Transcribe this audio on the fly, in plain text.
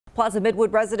Plaza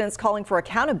Midwood residents calling for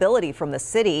accountability from the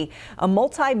city. A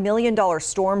multi-million-dollar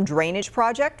storm drainage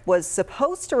project was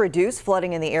supposed to reduce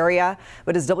flooding in the area,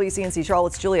 but as WCNC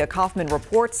Charlotte's Julia Kaufman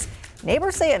reports,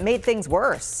 neighbors say it made things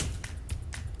worse.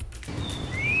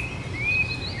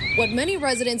 What many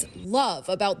residents love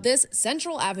about this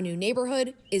Central Avenue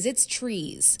neighborhood is its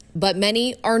trees, but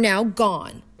many are now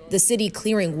gone. The city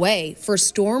clearing way for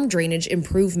storm drainage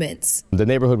improvements. The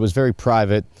neighborhood was very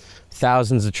private,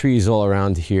 thousands of trees all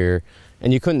around here,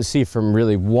 and you couldn't see from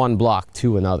really one block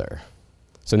to another.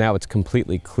 So now it's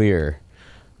completely clear.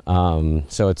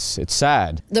 So it's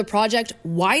sad. The project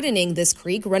widening this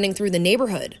creek running through the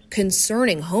neighborhood,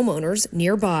 concerning homeowners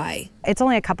nearby. It's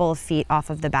only a couple of feet off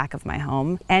of the back of my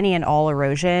home. Any and all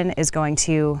erosion is going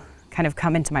to kind of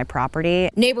come into my property.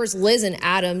 Neighbors Liz and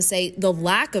Adam say the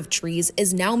lack of trees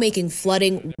is now making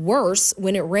flooding worse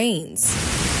when it rains.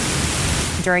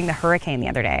 During the hurricane the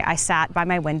other day, I sat by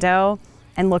my window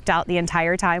and looked out the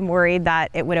entire time, worried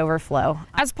that it would overflow.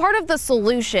 As part of the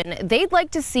solution, they'd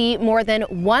like to see more than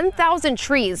 1,000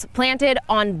 trees planted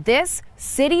on this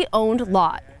city-owned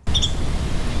lot.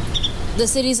 The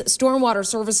city's stormwater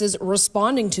services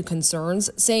responding to concerns,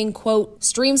 saying, quote,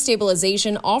 stream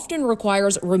stabilization often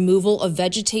requires removal of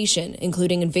vegetation,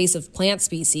 including invasive plant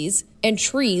species, and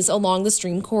trees along the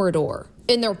stream corridor.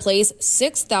 In their place,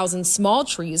 6,000 small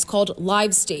trees called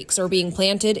live stakes are being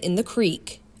planted in the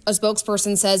creek. A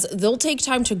spokesperson says they'll take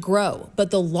time to grow,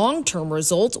 but the long-term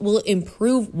result will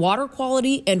improve water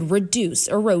quality and reduce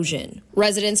erosion.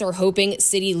 Residents are hoping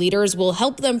city leaders will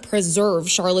help them preserve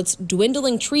Charlotte's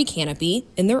dwindling tree canopy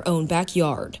in their own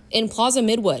backyard. In Plaza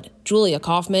Midwood, Julia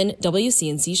Kaufman,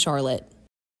 WCNC Charlotte.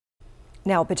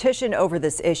 Now, a petition over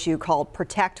this issue called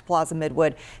Protect Plaza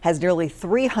Midwood has nearly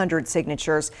 300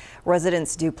 signatures.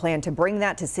 Residents do plan to bring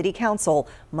that to City Council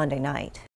Monday night.